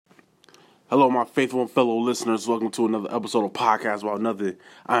Hello, my faithful and fellow listeners. Welcome to another episode of Podcast About Nothing.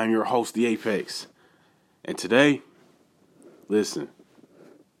 I am your host, The Apex. And today, listen,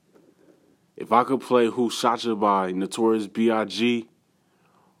 if I could play Who Shot Ya by Notorious B.I.G.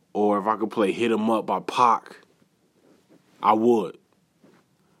 or if I could play Hit 'Em Up by Pac, I would.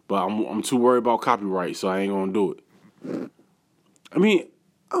 But I'm too worried about copyright, so I ain't gonna do it. I mean,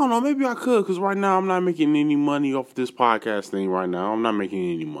 I don't know, maybe I could, because right now I'm not making any money off this podcast thing right now. I'm not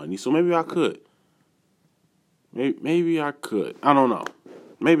making any money, so maybe I could. Maybe I could. I don't know.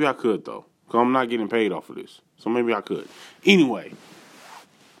 Maybe I could, though, because I'm not getting paid off of this. So maybe I could. Anyway,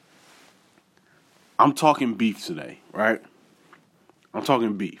 I'm talking beef today, right? I'm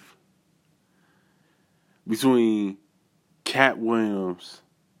talking beef between Katt Williams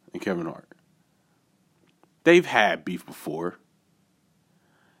and Kevin Hart. They've had beef before.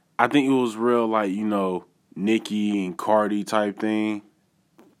 I think it was real, like, Nicki and Cardi type thing.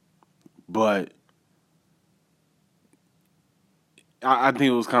 But I think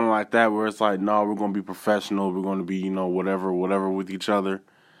it was kind of like that, where it's like, no, we're going to be professional. We're going to be, whatever with each other.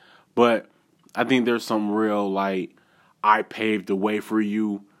 But I think there's some real, like, I paved the way for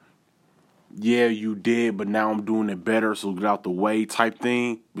you. Yeah, you did, but now I'm doing it better, so get out the way type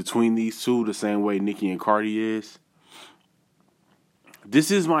thing between these two, the same way Nicki and Cardi is.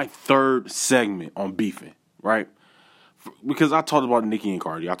 This is my third segment on beefing, right? Because I talked about Nicki and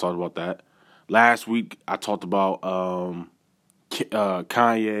Cardi. I talked about that. Last week, I talked about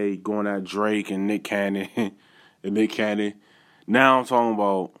Kanye going at Drake and Nick Cannon. Now I'm talking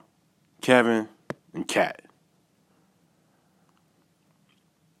about Kevin and Katt.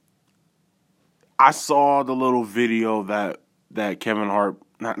 I saw the little video that Kevin Hart,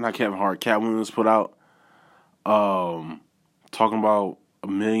 not Kevin Hart, Katt Williams put out, talking about $1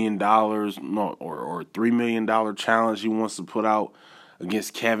 million, or $3 million challenge he wants to put out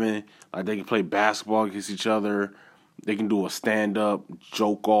against Kevin. Like, they can play basketball against each other. They can do a stand-up,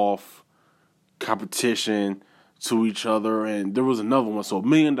 joke-off competition to each other. And there was another one, so $1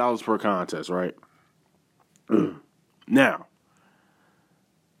 million per contest, right? Now,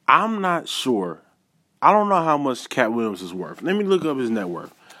 I'm not sure. I don't know how much Katt Williams is worth. Let me look up his net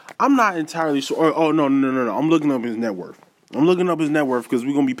worth. I'm not entirely sure. Oh, no. I'm looking up his net worth. I'm looking up his net worth because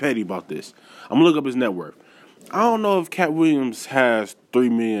we're going to be petty about this. I'm going to look up his net worth. I don't know if Katt Williams has $3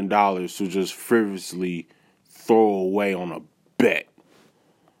 million to just frivolously throw away on a bet.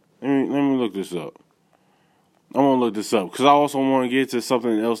 Let me look this up. I want to look this up because I also want to get to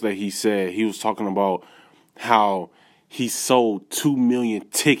something else that he said. He was talking about how he sold 2 million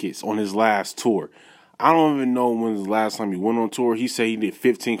tickets on his last tour. I don't even know when was the last time he went on tour. He said he did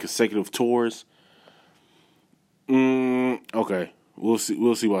 15 consecutive tours. Okay. We'll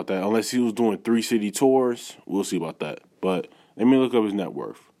see about that. Unless he was doing 3 city tours, we'll see about that. But let me look up his net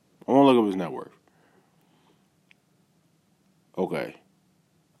worth. I want to look up his net worth. Okay.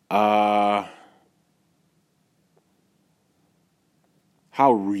 How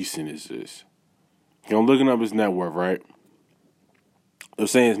recent is this? I'm looking up his net worth, right? They're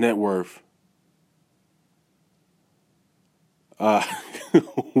saying his net worth.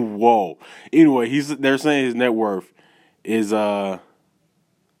 Whoa. Anyway, they're saying his net worth is they're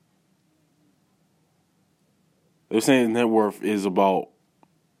saying his net worth is about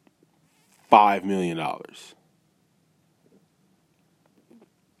 $5 million.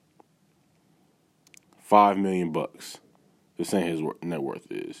 $5 million bucks. They're saying his net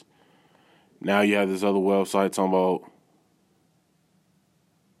worth is. Now you have this other website talking about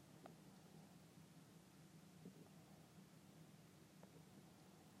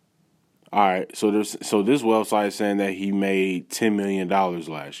all right, so this website is saying that he made $10 million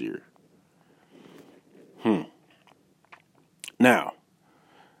last year. Now,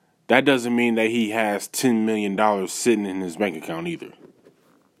 that doesn't mean that he has $10 million sitting in his bank account either.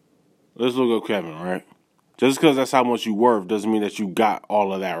 Let's look up Kevin, all right? Just because that's how much you worth doesn't mean that you got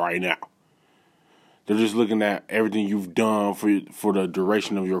all of that right now. They're just looking at everything you've done for the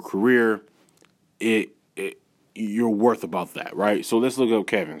duration of your career. You're worth about that, right? So let's look up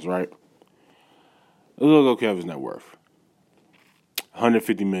Kevin's, right? Let's look up Kevin's net worth.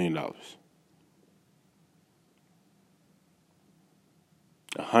 $150 million.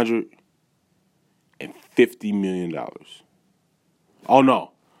 $150 million. Oh,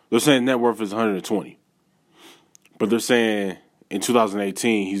 no. They're saying net worth is 120. But they're saying in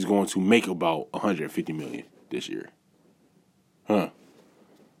 2018 he's going to make about $150 million this year.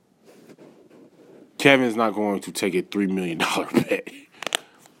 Kevin's not going to take a $3 million bet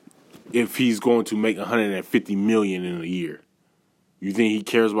if he's going to make $150 million in a year. You think he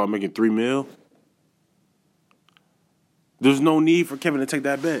cares about making $3 million? There's no need for Kevin to take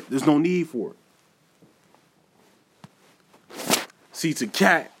that bet. There's no need for it. See, to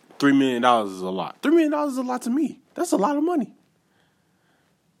Cat, $3 million is a lot. $3 million is a lot to me. That's a lot of money.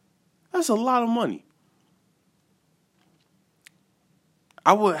 That's a lot of money.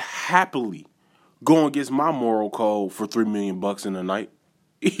 I would happily go against my moral code for $3 million in a night.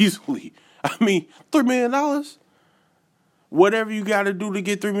 Easily. I mean, $3 million. Whatever you got to do to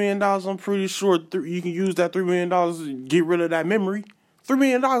get $3 million, I'm pretty sure you can use that $3 million to get rid of that memory. $3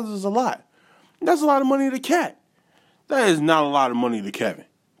 million is a lot. That's a lot of money to Cat. That is not a lot of money to Kevin.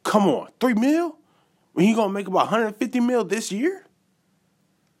 Come on, $3 million? When he gonna make about $150 million this year?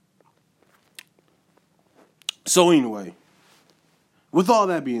 So anyway, with all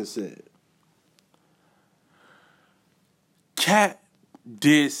that being said, Cat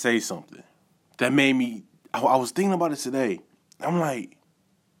did say something that made me. I was thinking about it today. I'm like,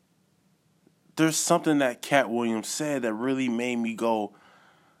 there's something that Cat Williams said that really made me go,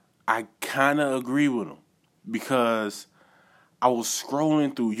 I kind of agree with him. Because I was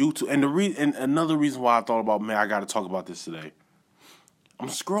scrolling through YouTube. And another reason why I thought about, man, I got to talk about this today. I'm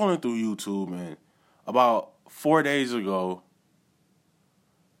scrolling through YouTube, and about 4 days ago,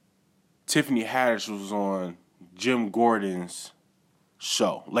 Tiffany Haddish was on Jim Gordon's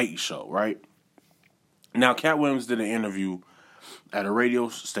show, Late Show, right? Now, Cat Williams did an interview at a radio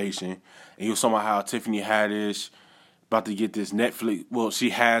station, and he was talking about how Tiffany Haddish about to get this Netflix. Well, she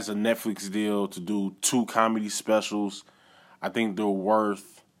has a Netflix deal to do 2 comedy specials. I think they're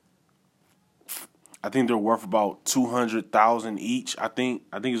worth about $200,000 each. I think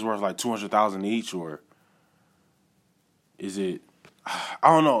it's worth like $200,000 each, or is it? I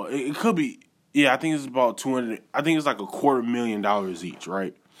don't know. It could be. Yeah, I think it's about 200. I think it's like $250,000 each,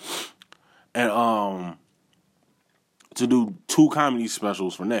 right? And to do 2 comedy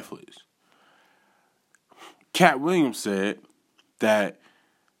specials for Netflix. Cat Williams said that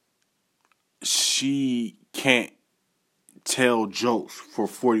she can't tell jokes for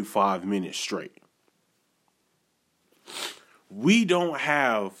 45 minutes straight. We don't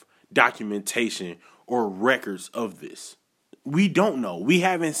have documentation or records of this. We don't know. We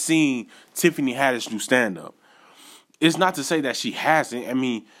haven't seen Tiffany Haddish do stand-up. It's not to say that she hasn't. I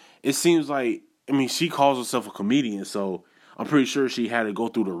mean, it seems like, she calls herself a comedian, so I'm pretty sure she had to go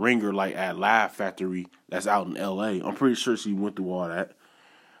through the ringer like at Laugh Factory that's out in L.A. I'm pretty sure she went through all that.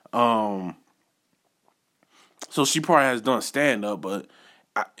 So she probably has done stand-up, but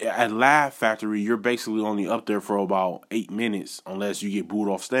at Laugh Factory, you're basically only up there for about 8 minutes unless you get booed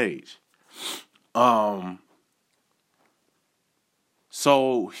off stage.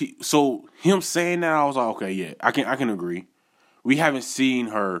 So him saying that, I was like, okay, yeah, I can agree. We haven't seen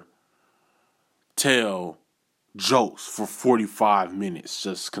her tell jokes for 45 minutes,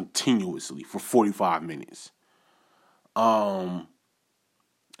 just continuously for 45 minutes. And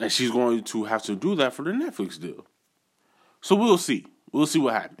she's going to have to do that for the Netflix deal. So we'll see. We'll see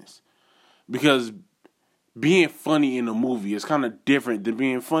what happens. Because being funny in a movie is kind of different than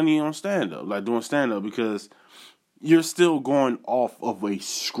being funny on stand-up, like doing stand-up, because you're still going off of a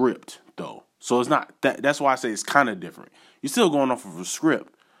script, though. So it's not that. That's why I say it's kind of different. You're still going off of a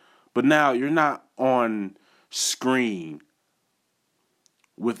script, but now you're not on screen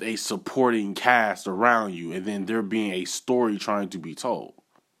with a supporting cast around you, and then there being a story trying to be told.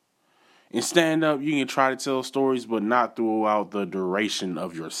 In stand-up, you can try to tell stories, but not throughout the duration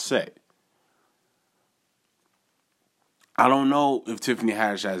of your set. I don't know if Tiffany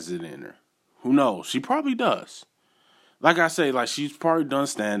Haddish has it in her. Who knows? She probably does. Like I say, like she's probably done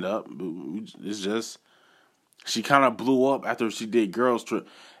stand-up. It's just she kind of blew up after she did Girls Trip.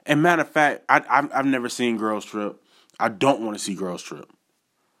 And matter of fact, I've never seen Girls Trip. I don't want to see Girls Trip.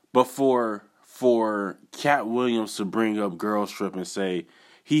 But for Cat Williams to bring up Girls Trip and say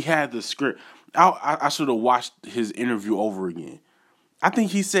he had the script, I should have watched his interview over again. I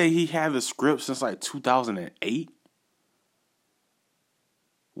think he said he had the script since like 2008.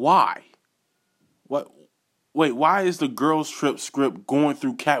 Why? What? Wait, why is the Girls Trip script going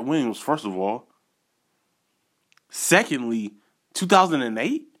through Cat Williams, first of all? Secondly,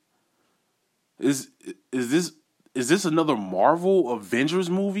 2008? Is this another Marvel Avengers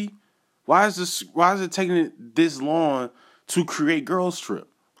movie? Why is it taking it this long to create Girls Trip?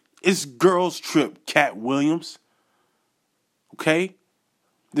 It's Girls Trip, Cat Williams. Okay?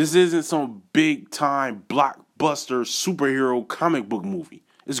 This isn't some big time blockbuster superhero comic book movie.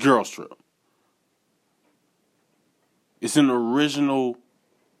 It's Girls Trip. It's an original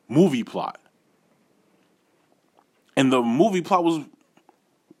movie plot. And the movie plot was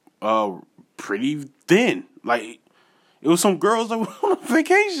pretty thin. Like, it was some girls that were on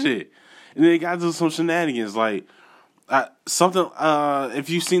vacation. And they got into some shenanigans. Like, something. If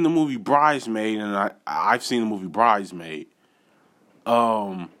you've seen the movie Bridesmaid, and I've seen the movie Bridesmaid,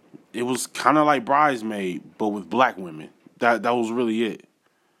 it was kind of like Bridesmaid, but with black women. That was really it.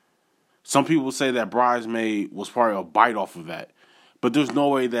 Some people say that Bridesmaid was probably a bite off of that, but there's no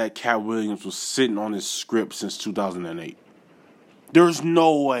way that Cat Williams was sitting on this script since 2008. There's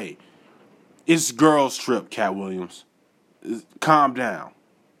no way. It's Girls Trip, Cat Williams. Calm down,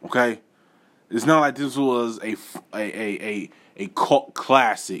 okay? It's not like this was a cult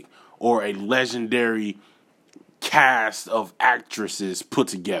classic or a legendary cast of actresses put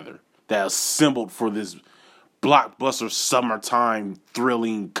together that assembled for this blockbuster summertime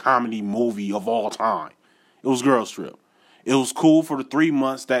thrilling comedy movie of all time. It was Girls Trip. It was cool for the 3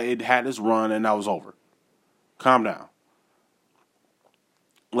 months that it had its run, and that was over. Calm down.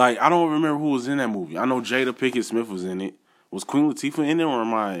 Like, I don't remember who was in that movie. I know Jada Pinkett Smith was in it. Was Queen Latifah in it, or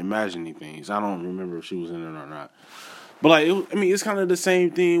am I imagining things? I don't remember if she was in it or not. But like, it's kind of the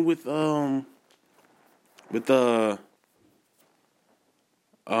same thing with dang,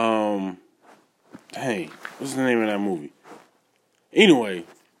 what's the name of that movie? Anyway,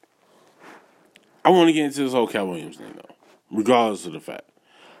 I want to get into this whole Cat Williams thing though, regardless of the fact.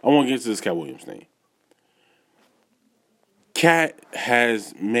 I want to get into this Cat Williams thing. Cat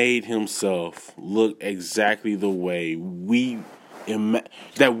has made himself look exactly the way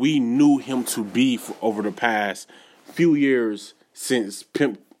that we knew him to be for over the past few years since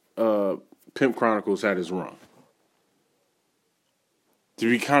Pimp Chronicles had his run. To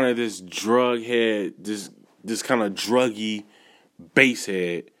be kind of this drug head, this kind of druggy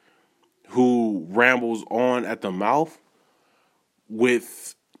basehead who rambles on at the mouth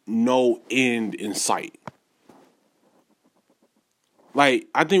with no end in sight. Like,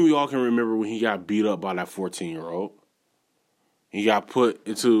 I think we all can remember when he got beat up by that 14-year-old. He got put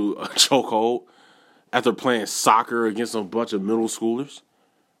into a chokehold after playing soccer against a bunch of middle schoolers.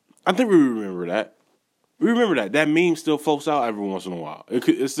 I think we remember that. We remember that. That meme still floats out every once in a while.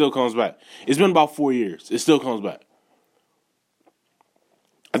 It still comes back. It's been about 4 years. It still comes back.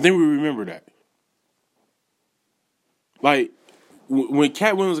 I think we remember that. Like, when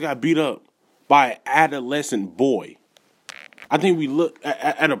Cat Williams got beat up by an adolescent boy, I think we looked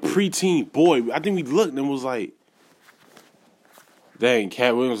at a preteen boy. I think we looked and was like, dang,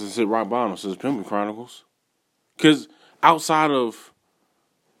 Cat Williams has sit right behind him since Pimpin' Chronicles. Because outside of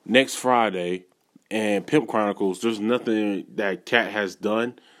Next Friday and Pimp Chronicles, there's nothing that Cat has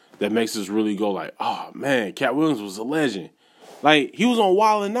done that makes us really go like, oh, man, Cat Williams was a legend. Like, he was on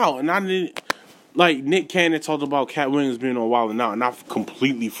Wild 'N Out, and I didn't... Like, Nick Cannon talked about Cat Williams being on Wild 'N Out, and I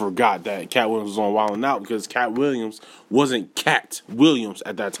completely forgot that Cat Williams was on Wild 'N Out because Cat Williams wasn't Cat Williams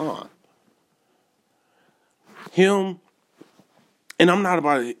at that time. Him, and I'm not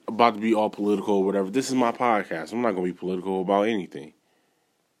about to be all political or whatever. This is my podcast. I'm not going to be political about anything.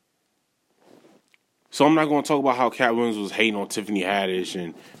 So I'm not going to talk about how Cat Williams was hating on Tiffany Haddish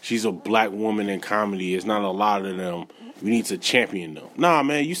and she's a black woman in comedy. It's not a lot of them. We need to champion them. Nah,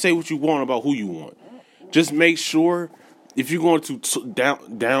 man, you say what you want about who you want. Just make sure if you're going to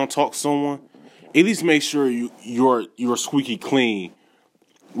down talk someone, at least make sure you're squeaky clean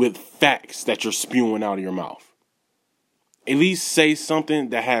with facts that you're spewing out of your mouth. At least say something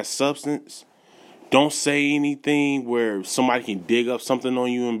that has substance. Don't say anything where somebody can dig up something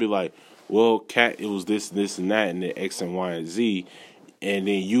on you and be like, well, Cat, it was this, and that, and the X and Y and Z, and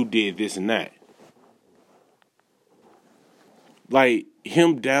then you did this and that. Like,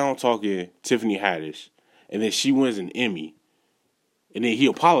 him down talking Tiffany Haddish, and then she wins an Emmy, and then he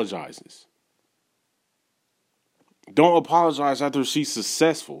apologizes. Don't apologize after she's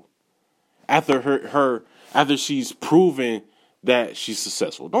successful. After after she's proven that she's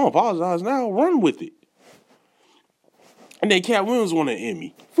successful. Don't apologize now. Run with it. And then Cat Williams won an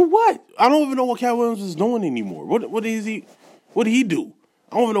Emmy. For what? I don't even know what Cat Williams is doing anymore. What did he do?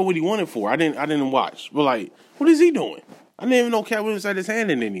 I don't even know what he won it for. I didn't watch. But like, what is he doing? I didn't even know Cat Williams had his hand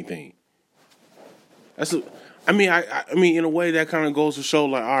in anything. I mean, in a way that kind of goes to show,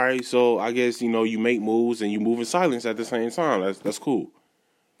 like, all right, so I guess, you make moves and you move in silence at the same time. That's cool.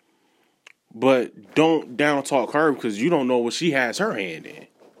 But don't down talk her because you don't know what she has her hand in.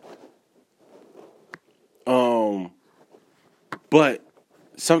 But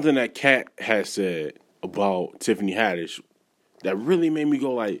something that Cat has said about Tiffany Haddish that really made me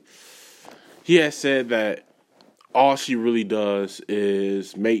go like, he has said that all she really does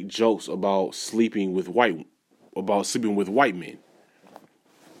is make jokes about sleeping with white men.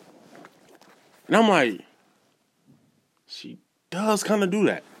 And I'm like, she does kind of do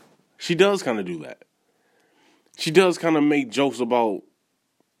that. She does kind of make jokes about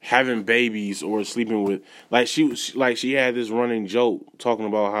having babies or sleeping with, like she had this running joke talking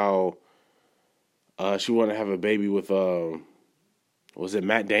about how she wanted to have a baby with was it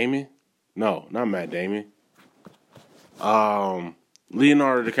Matt Damon? No, not Matt Damon.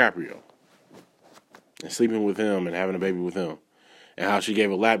 Leonardo DiCaprio, and sleeping with him and having a baby with him, and how she gave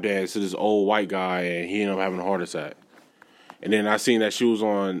a lap dance to this old white guy and he ended up having a heart attack. And then I seen that she was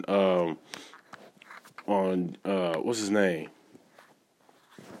on what's his name?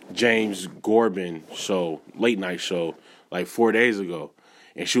 James Corbin show, late night show, like 4 days ago.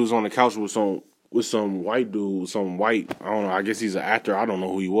 And she was on the couch with some white dude, I don't know, I guess he's an actor, I don't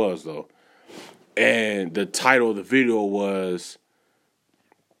know who he was though. And the title of the video was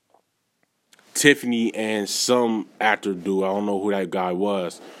Tiffany and some actor dude, I don't know who that guy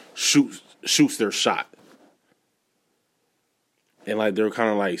was, shoots their shot. And like they're kind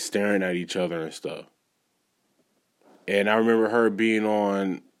of like staring at each other and stuff. And I remember her being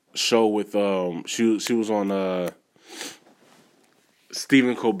on show with she was on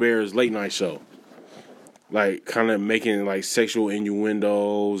Stephen Colbert's late night show, like kind of making like sexual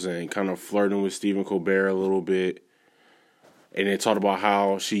innuendos and kind of flirting with Stephen Colbert a little bit. And they talked about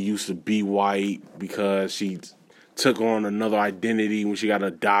how she used to be white because she took on another identity when she got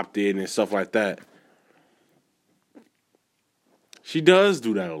adopted and stuff like that. She does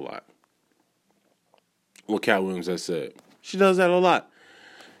do that a lot. What Cat Williams has said. She does that a lot.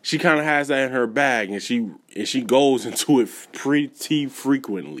 She kind of has that in her bag, and she goes into it pretty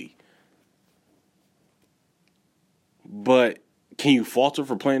frequently. But can you fault her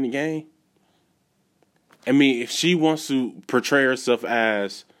for playing the game? I mean, if she wants to portray herself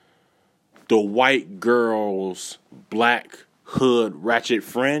as the white girl's black hood ratchet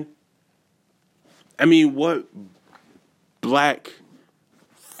friend, I mean, what black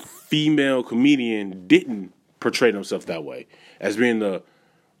female comedian didn't portray themselves that way, as being the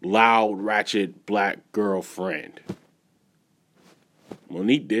loud, ratchet black girlfriend?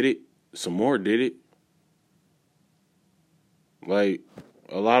 Monique did it. Some more did it. Like,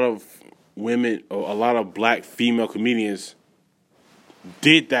 a lot of women, a lot of black female comedians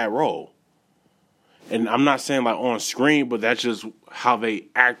did that role. And I'm not saying like on screen, but that's just how they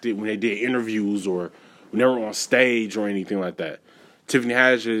acted when they did interviews or when they were on stage or anything like that. Tiffany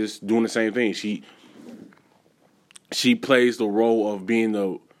Haddish is doing the same thing. She plays the role of being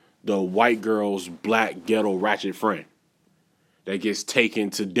the white girl's black ghetto ratchet friend that gets taken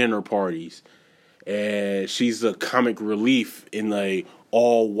to dinner parties, and she's the comic relief in a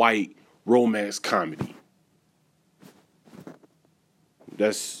all white romance comedy.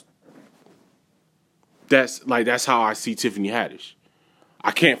 That's how I see Tiffany Haddish.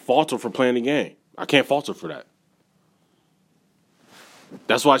 I can't fault her for playing the game. I can't fault her for that.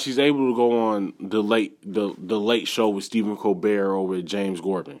 That's why she's able to go on the late show with Stephen Colbert or with James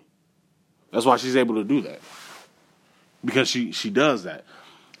Corbin. That's why she's able to do that. Because she does that.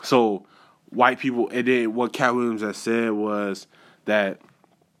 So white people, and then what Cat Williams has said was that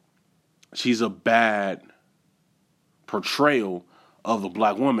she's a bad portrayal of the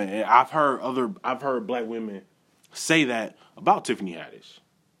black woman. And I've heard black women say that about Tiffany Haddish.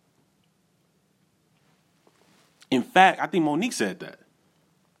 In fact, I think Monique said that.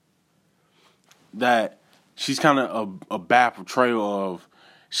 That she's kind of a bad portrayal of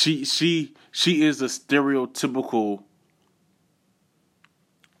she is a stereotypical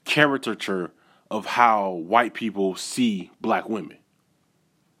caricature of how white people see black women.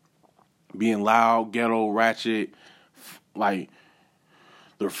 Being loud, ghetto, ratchet, like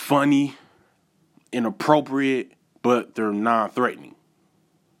they're funny, inappropriate, but they're non-threatening.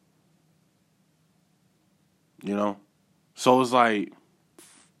 You know? So it's like,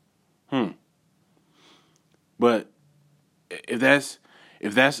 But if that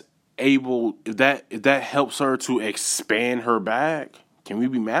helps her to expand her bag, can we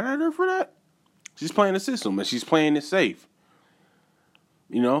be mad at her for that? She's playing the system and she's playing it safe.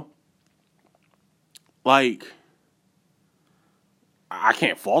 You know? Like, I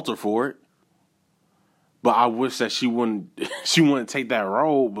can't fault her for it. But I wish that she wouldn't take that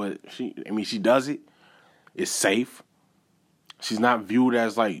role, but she does it. It's safe. She's not viewed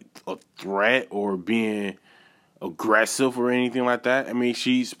as like a threat or being aggressive or anything like that. I mean,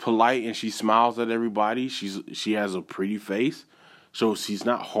 she's polite and she smiles at everybody. She has a pretty face, so she's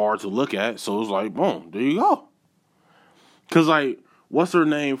not hard to look at. So it's like, boom, there you go. Cause like, what's her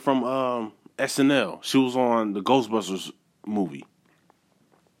name from SNL? She was on the Ghostbusters movie.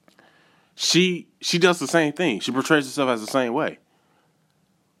 She does the same thing. She portrays herself as the same way,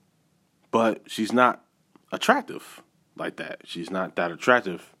 but she's not attractive like that. She's not that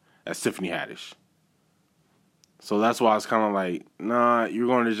attractive as Tiffany Haddish. So that's why it's kind of like, nah, you're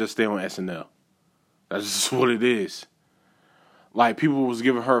going to just stay on SNL. That's just what it is. Like, people was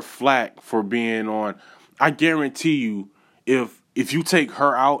giving her flack for being on. I guarantee you, if you take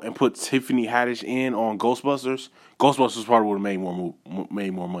her out and put Tiffany Haddish in on Ghostbusters, Ghostbusters probably would have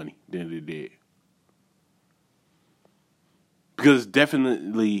made more money than it did. Because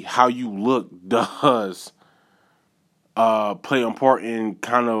definitely how you look does play a part in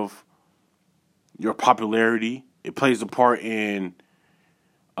kind of your popularity. It plays a part in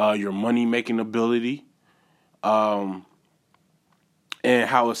your money-making ability. And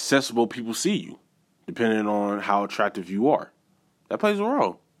how accessible people see you, depending on how attractive you are. That plays a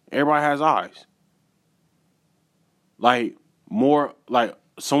role. Everybody has eyes. Like,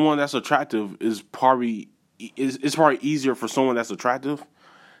 someone that's attractive is probably it's probably easier for someone that's attractive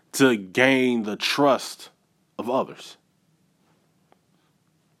to gain the trust of others.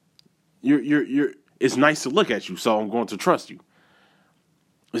 It's nice to look at you, so I'm going to trust you.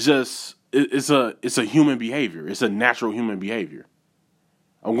 It's just it's a human behavior. It's a natural human behavior.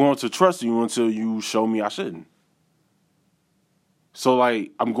 I'm going to trust you until you show me I shouldn't. So,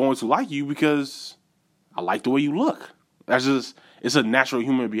 like, I'm going to like you because I like the way you look. It's a natural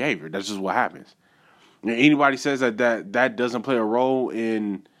human behavior. That's just what happens. And anybody says that doesn't play a role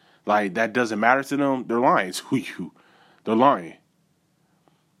in, like, that doesn't matter to them, they're lying to you. They're lying.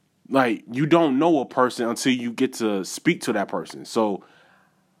 Like, you don't know a person until you get to speak to that person. So,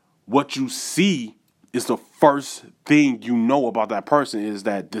 what you see is the first thing you know about that person is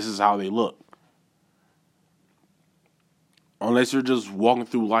that this is how they look. Unless you're just walking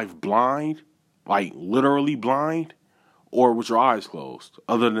through life blind, like literally blind, or with your eyes closed.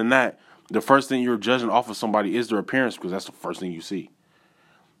 Other than that, the first thing you're judging off of somebody is their appearance because that's the first thing you see.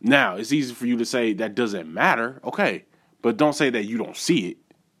 Now, it's easy for you to say that doesn't matter, okay, but don't say that you don't see it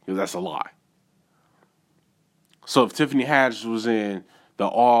because that's a lie. So if Tiffany Haddish was in the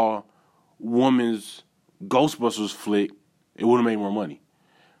all-women's Ghostbusters flick, it would have made more money.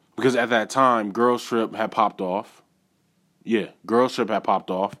 Because at that time, Girls Trip had popped off. Yeah, Girls Trip had popped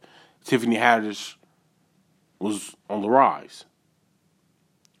off. Tiffany Haddish was on the rise.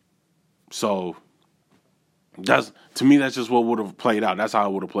 So, to me, that's just what would have played out. That's how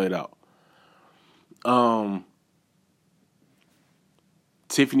it would have played out.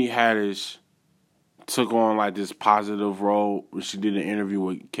 Tiffany Haddish took on like this positive role when she did an interview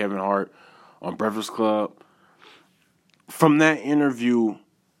with Kevin Hart on Breakfast Club. From that interview,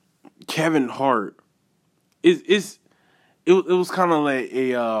 Kevin Hart it was kind of like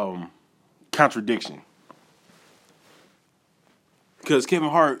a contradiction because Kevin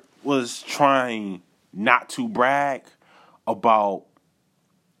Hart was trying not to brag about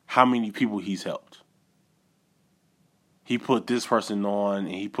how many people he's helped. He put this person on,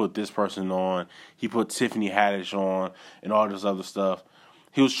 and he put this person on. He put Tiffany Haddish on, and all this other stuff.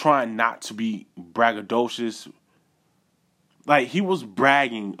 He was trying not to be braggadocious. Like, he was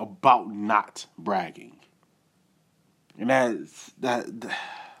bragging about not bragging. And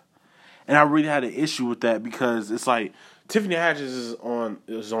and I really had an issue with that because it's like Tiffany Haddish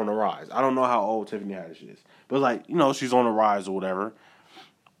is on the rise. I don't know how old Tiffany Haddish is, but like, you know, she's on the rise or whatever.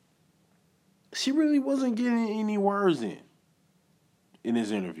 She really wasn't getting any words in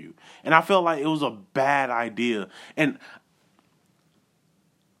this interview. And I felt like it was a bad idea. And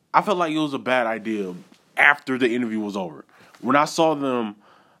I felt like it was a bad idea after the interview was over. When I saw them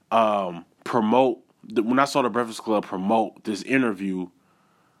when I saw the Breakfast Club promote this interview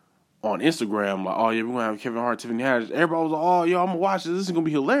on Instagram, like, oh yeah, we're going to have Kevin Hart, Tiffany Haddish, everybody was like, oh, yo, I'm going to watch this. This is going to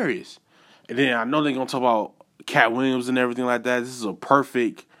be hilarious. And then I know they're going to talk about Cat Williams and everything like that. This is a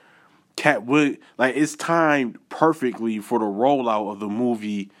perfect Cat Williams. Like, it's timed perfectly for the rollout of the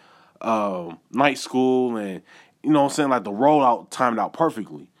movie Night School. And, you know what I'm saying? Like, the rollout timed out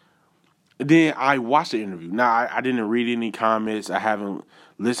perfectly. And then I watched the interview. Now, I didn't read any comments. I haven't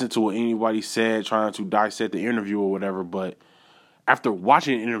listened to what anybody said trying to dissect the interview or whatever. But after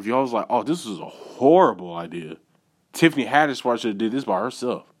watching the interview, I was like, oh, this is a horrible idea. Tiffany Haddish should have did this by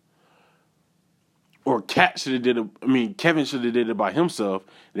herself. Or Kevin should have did it by himself.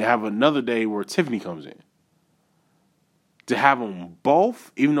 And have another day where Tiffany comes in. To have them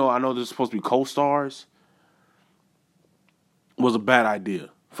both, even though I know they're supposed to be co-stars, was a bad idea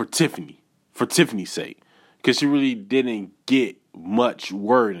for Tiffany. For Tiffany's sake. Because she really didn't get much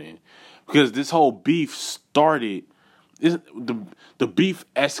word in. Because this whole beef started... The beef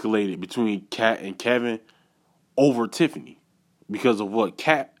escalated between Kat and Kevin over Tiffany. Because of what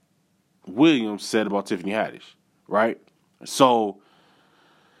Cat Williams said about Tiffany Haddish. Right? So...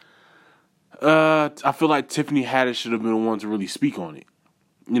 I feel like Tiffany Haddish should have been the one to really speak on it.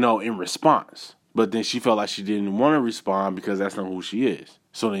 You know, in response. But then she felt like she didn't want to respond because that's not who she is.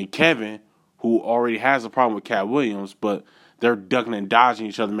 So then Kevin, who already has a problem with Cat Williams, but they're ducking and dodging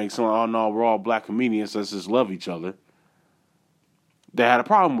each other, make someone, oh no, we're all black comedians, let's just love each other. They had a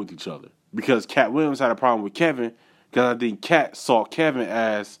problem with each other because Cat Williams had a problem with Kevin because I think Cat saw Kevin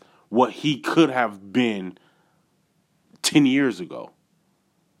as what he could have been 10 years ago,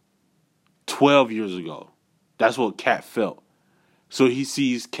 12 years ago. That's what Cat felt. So he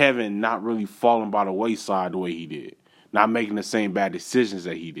sees Kevin not really falling by the wayside the way he did, not making the same bad decisions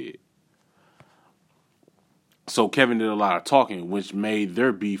that he did. So Kevin did a lot of talking, which made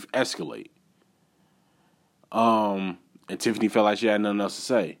their beef escalate. And Tiffany felt like she had nothing else to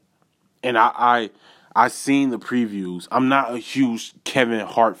say. And I seen the previews. I'm not a huge Kevin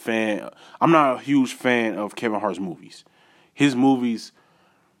Hart fan. I'm not a huge fan of Kevin Hart's movies. His movies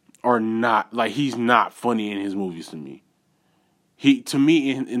are not, like, he's not funny in his movies to me. To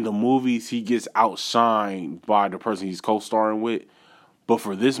me, in the movies, he gets outshined by the person he's co-starring with. But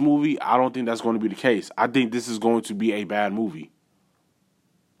for this movie, I don't think that's going to be the case. I think this is going to be a bad movie.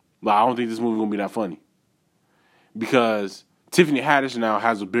 Like, I don't think this movie is going to be that funny. Because Tiffany Haddish now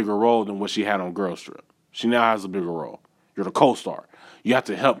has a bigger role than what she had on Girls Trip. She now has a bigger role. You're the co-star. You have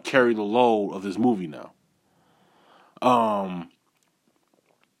to help carry the load of this movie now.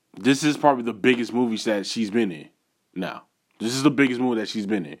 This is probably the biggest movie that she's been in now. This is the biggest movie that she's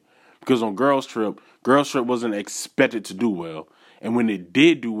been in. Because on Girls Trip wasn't expected to do well. And when it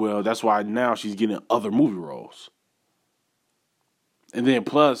did do well, that's why now she's getting other movie roles. And then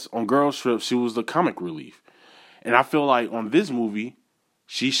plus, on Girls Trip, she was the comic relief. And I feel like on this movie,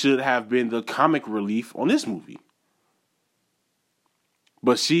 she should have been the comic relief on this movie.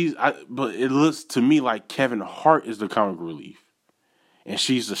 But it looks to me like Kevin Hart is the comic relief. And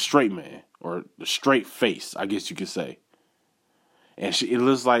she's the straight man, or the straight face, I guess you could say. And it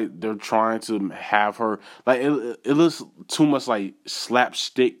looks like they're trying to have her, like, it looks too much like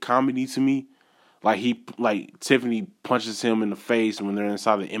slapstick comedy to me. Like Tiffany punches him in the face when they're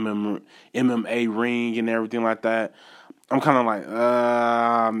inside the MMA ring and everything like that. I'm kind of like,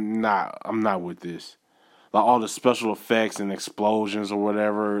 I'm not with this. Like all the special effects and explosions or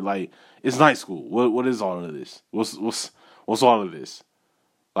whatever. Like, it's night school. What is all of this? What's all of this?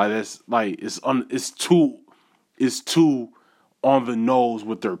 Like that's like it's too on the nose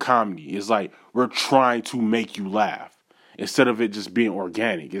with their comedy. It's like we're trying to make you laugh instead of it just being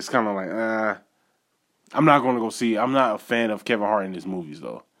organic. It's kind of like, I'm not going to go see it. I'm not a fan of Kevin Hart in his movies,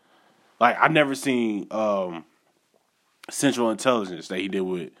 though. Like, I've never seen Central Intelligence that he did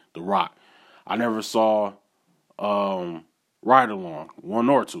with The Rock. I never saw Ride Along, 1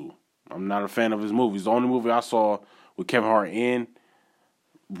 or 2. I'm not a fan of his movies. The only movie I saw with Kevin Hart in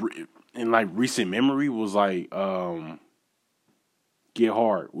like, recent memory was, like, Get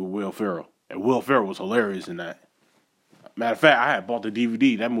Hard with Will Ferrell. And Will Ferrell was hilarious in that. Matter of fact, I had bought the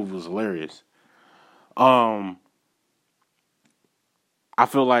DVD. That movie was hilarious. I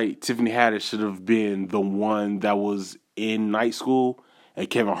feel like Tiffany Haddish should have been the one that was in night school, and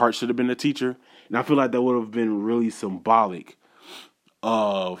Kevin Hart should have been the teacher. And I feel like that would have been really symbolic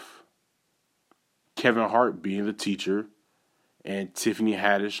of Kevin Hart being the teacher and Tiffany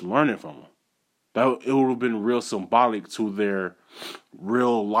Haddish learning from him. It would have been real symbolic to their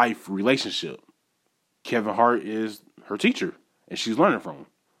real life relationship. Kevin Hart is her teacher, and she's learning from him.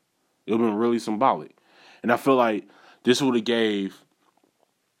 It would have been really symbolic. And I feel like this would have gave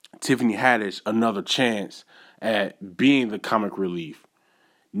Tiffany Haddish another chance at being the comic relief.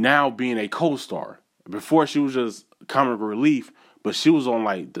 Now being a co-star. Before she was just comic relief, but she was on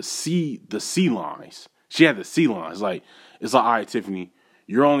like the C lines. She had the C lines. Like, it's like, all right, Tiffany,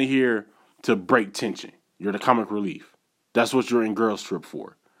 you're only here to break tension. You're the comic relief. That's what you're in Girls Trip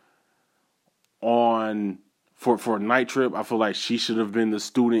for. For Night Trip, I feel like she should have been the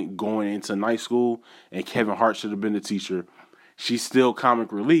student going into night school, and Kevin Hart should have been the teacher. She's still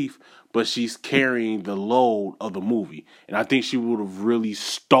comic relief, but she's carrying the load of the movie. And I think she would have really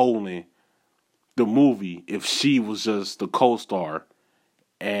stolen the movie if she was just the co-star.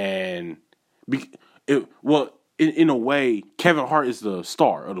 And in a way, Kevin Hart is the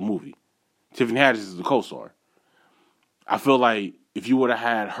star of the movie. Tiffany Haddish is the co-star. I feel like if you would have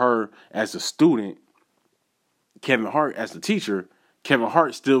had her as a student, Kevin Hart as the teacher, Kevin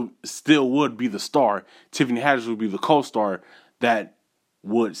Hart still would be the star. Tiffany Haddish would be the co-star that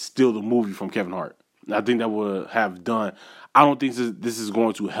would steal the movie from Kevin Hart. I think that would have done. I don't think this is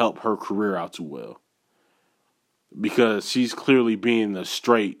going to help her career out too well, because she's clearly being the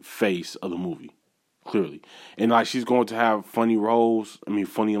straight face of the movie, clearly, and like she's going to have funny roles. I mean,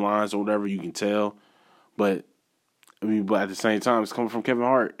 funny lines or whatever, you can tell, but I mean, but at the same time, it's coming from Kevin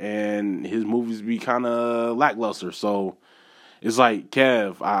Hart, and his movies be kind of lackluster. So it's like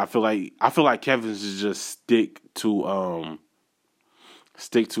Kev. I feel like Kevin should just stick to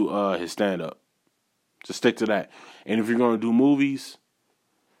his stand up. Just stick to that. And if you're gonna do movies,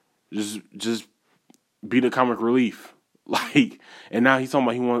 just be the comic relief. Like, and now he's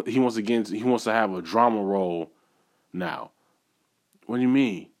talking about he wants to have a drama role now. What do you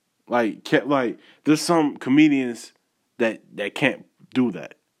mean? Like there's some comedians that can't do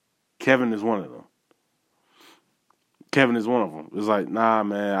that. Kevin is one of them. It's like, nah,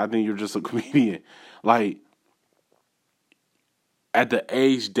 man, I think you're just a comedian. Like, at the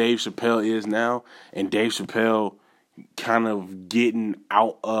age Dave Chappelle is now, and Dave Chappelle kind of getting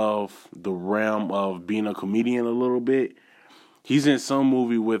out of the realm of being a comedian a little bit. He's in some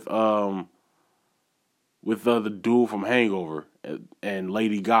movie with the dude from Hangover and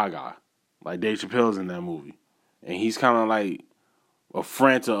Lady Gaga. Like, Dave Chappelle's in that movie. And he's kind of like a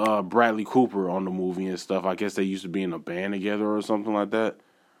friend to Bradley Cooper on the movie and stuff. I guess they used to be in a band together or something like that.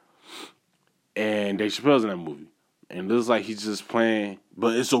 And Dave Chappelle's in that movie. And it looks like he's just playing,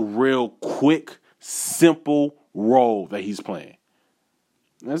 but it's a real quick, simple role that he's playing.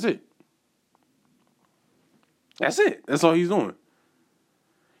 That's it. That's all he's doing.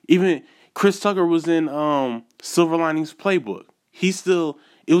 Even Chris Tucker was in Silver Linings Playbook.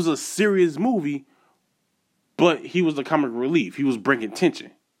 It was a serious movie, but he was the comic relief. He was bringing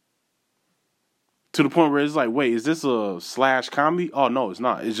tension. To the point where it's like, wait, is this a slash comedy? Oh, no, it's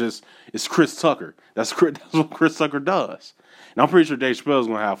not. It's Chris Tucker. That's what Chris Tucker does. And I'm pretty sure Dave Chappelle's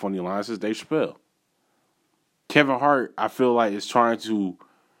going to have funny lines. It's Dave Chappelle. Kevin Hart, I feel like, is trying to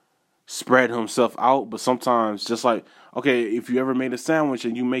spread himself out, but sometimes, just like, okay, if you ever made a sandwich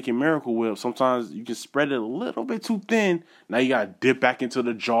and you make it Miracle Whip, sometimes you can spread it a little bit too thin. Now you got to dip back into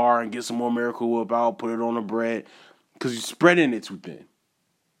the jar and get some more Miracle Whip out, put it on the bread, because you're spreading it too thin.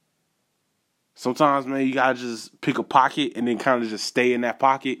 Sometimes, man, you got to just pick a pocket and then kind of just stay in that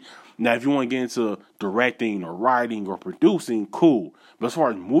pocket. Now, if you want to get into directing or writing or producing, cool. But as far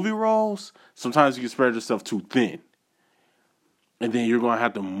as movie roles, sometimes you can spread yourself too thin. And then you're going to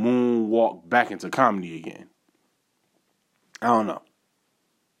have to moonwalk back into comedy again. I don't know.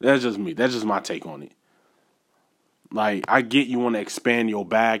 That's just me. That's just my take on it. Like, I get you want to expand your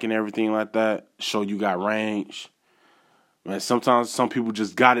bag and everything like that. Show you got range. Man, sometimes some people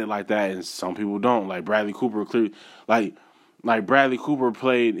just got it like that, and some people don't. Like Bradley Cooper, like Bradley Cooper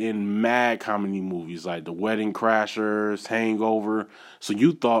played in mad comedy movies, like The Wedding Crashers, Hangover. So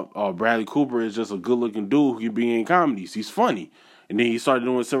you thought Bradley Cooper is just a good-looking dude who can be in comedies. He's funny. And then he started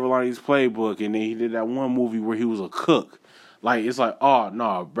doing Silver Linings Playbook, and then he did that one movie where he was a cook. Like, it's like, oh,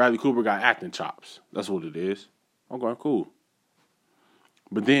 no, Bradley Cooper got acting chops. That's what it is. Okay, cool.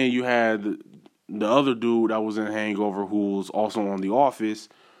 But then you had the other dude that was in Hangover who was also on The Office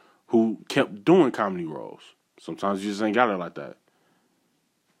who kept doing comedy roles. Sometimes you just ain't got it like that.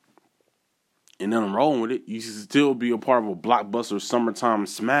 And then I'm rolling with it. You should still be a part of a blockbuster summertime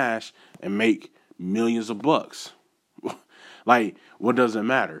smash and make millions of bucks. Like, what does it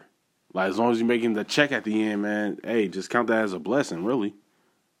matter? Like, as long as you're making the check at the end, man, hey, just count that as a blessing, really.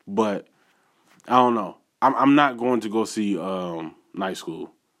 But, I don't know. I'm not going to go see Night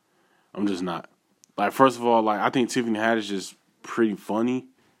School. I'm just not. Like, first of all, like, I think Tiffany Haddish is pretty funny.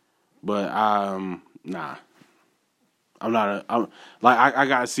 But, nah. I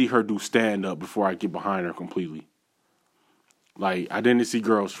gotta see her do stand-up before I get behind her completely. Like, I didn't see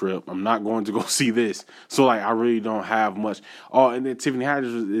Girls Trip. I'm not going to go see this. So, like, I really don't have much. Oh, and then Tiffany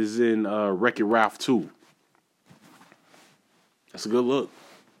Haddish is in Wreck-It Ralph 2. That's a good look.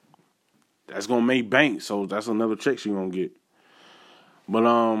 That's going to make bank, so that's another check she's going to get.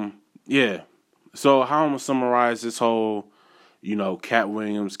 But, yeah. So, how I'm going to summarize this whole, Cat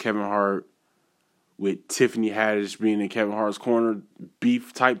Williams, Kevin Hart, with Tiffany Haddish being in Kevin Hart's corner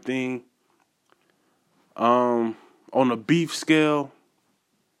beef type thing. On the beef scale,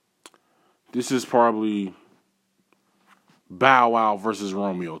 this is probably Bow Wow versus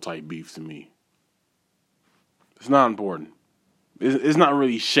Romeo type beef to me. It's not important. It's not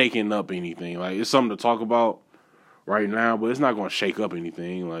really shaking up anything. Like, it's something to talk about right now, but it's not going to shake up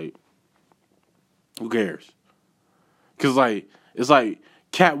anything. Like, who cares? Because, like, it's like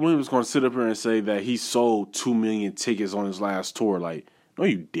Cat Williams going to sit up here and say that he sold 2 million tickets on his last tour. Like, no,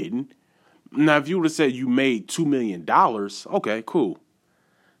 you didn't. Now, if you would have said you made $2 million, okay, cool.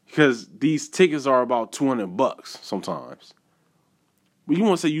 Because these tickets are about $200 sometimes. But you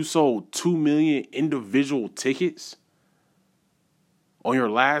want to say you sold 2 million individual tickets on your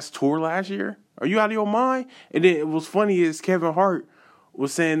last tour last year? Are you out of your mind? And then what's funny is Kevin Hart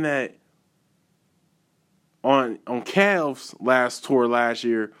was saying that on Cav's last tour last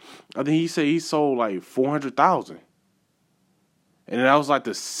year, I think he said he sold like 400,000. And that was like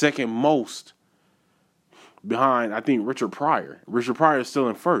the second most behind, I think, Richard Pryor. Richard Pryor is still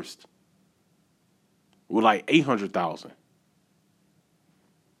in first with like 800,000.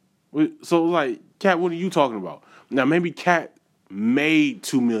 So, like, Cat, what are you talking about? Now, maybe Cat made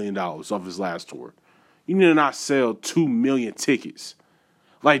 $2 million off his last tour. You need to not sell 2 million tickets.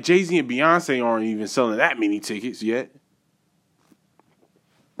 Like, Jay-Z and Beyonce aren't even selling that many tickets yet.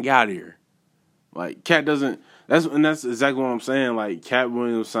 Get out of here. Like, Cat doesn't... That's exactly what I'm saying. Like, Cat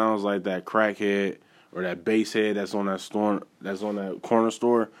Williams sounds like that crackhead or that basehead that's on that store, that's on that corner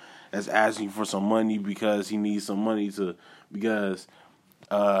store, that's asking for some money because he needs some money because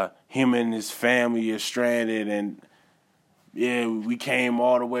him and his family is stranded, and yeah, we came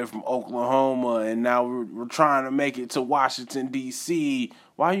all the way from Oklahoma, and now we're trying to make it to Washington, D.C.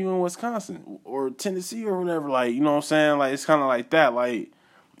 Why are you in Wisconsin or Tennessee or whatever? Like, you know what I'm saying? Like, it's kind of like that. Like,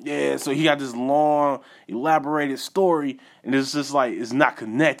 yeah, so he got this long, elaborated story, and it's just like, it's not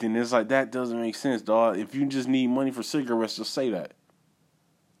connecting. It's like, that doesn't make sense, dog. If you just need money for cigarettes, just say that.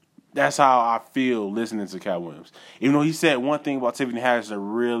 That's how I feel listening to Cat Williams. Even though he said one thing about Tiffany Haddish that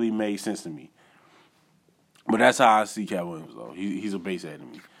really made sense to me. But that's how I see Cat Williams, though. He's a basehead to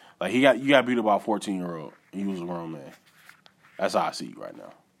me. Like, you got beat up by a 14-year-old. He was a grown man. That's how I see you right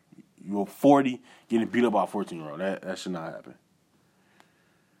now. You're 40, getting beat up by a 14-year-old. That should not happen.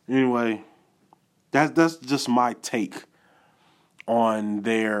 Anyway, that's just my take on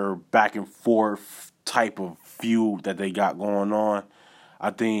their back and forth type of feud that they got going on. I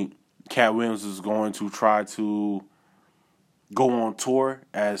think Cat Williams is going to try to go on tour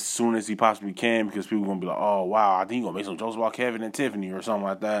as soon as he possibly can because people are going to be like, oh, wow, I think he's going to make some jokes about Kevin and Tiffany or something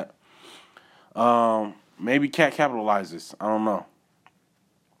like that. Maybe Cat capitalizes. I don't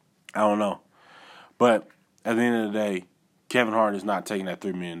know. But at the end of the day, Kevin Hart is not taking that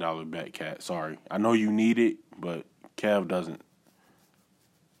 $3 million bet, Cat. Sorry. I know you need it, but Kev doesn't.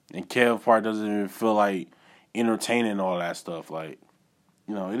 And Kev part doesn't even feel like entertaining all that stuff. Like,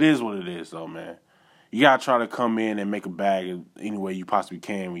 you know, it is what it is, though, man. You got to try to come in and make a bag any way you possibly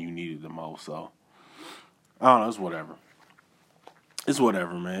can when you need it the most. So, I don't know. It's whatever. It's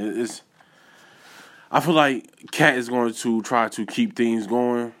whatever, man. I feel like Cat is going to try to keep things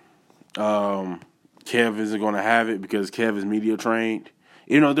going. Kev isn't going to have it because Kev is media trained.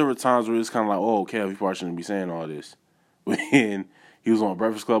 You know, there were times where it's kind of like, oh, Kev, he probably shouldn't be saying all this when he was on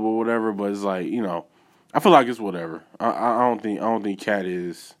Breakfast Club or whatever. But it's like, you know, I feel like it's whatever. I don't think Cat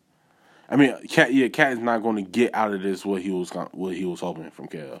is. I mean, Cat is not going to get out of this what he was hoping from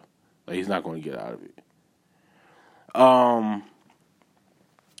Kev. Like, he's not going to get out of it.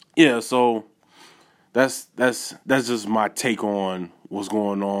 Yeah. So that's just my take on what's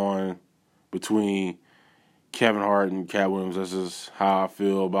going on between Kevin Hart and Cat Williams. That's just how I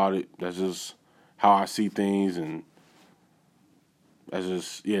feel about it. That's just how I see things, and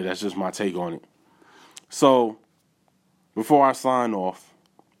that's just my take on it. So, before I sign off,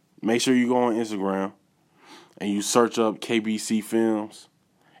 make sure you go on Instagram and you search up KBC Films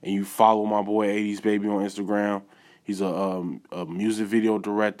and you follow my boy 80s Baby on Instagram. He's a music video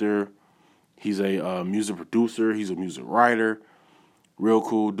director. He's a music producer. He's a music writer. Real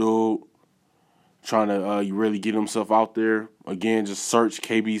cool dude. Trying to really get himself out there. Again, just search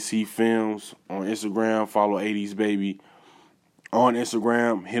KBC Films on Instagram. Follow 80s Baby on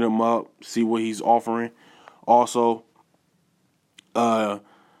Instagram. Hit him up. See what he's offering. Also, if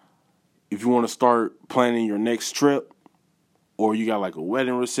you want to start planning your next trip, or you got like a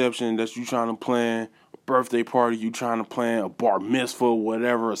wedding reception that you trying to plan, a birthday party you trying to plan, a bar mitzvah,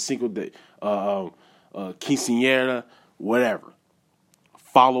 whatever, a single day, quinceañera, whatever.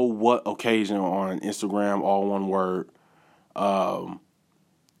 Follow What Occasion on Instagram, all one word.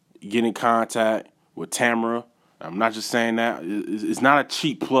 Get in contact with Tamara. I'm not just saying that. It's not a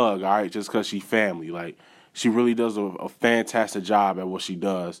cheap plug, all right, just because she's family. Like, she really does a fantastic job at what she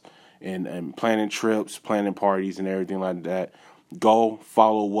does and planning trips, planning parties, and everything like that. Go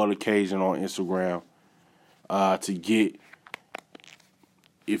follow What Occasion on Instagram to get,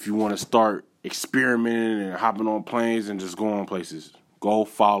 if you want to start experimenting and hopping on planes and just going places. Go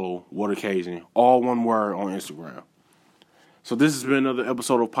follow What Occasion, all one word, on Instagram. So this has been another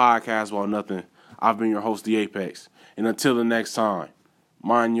episode of Podcast About Nothing. I've been your host, The Apex. And until the next time,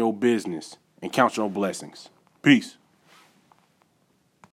 mind your business and count your blessings. Peace.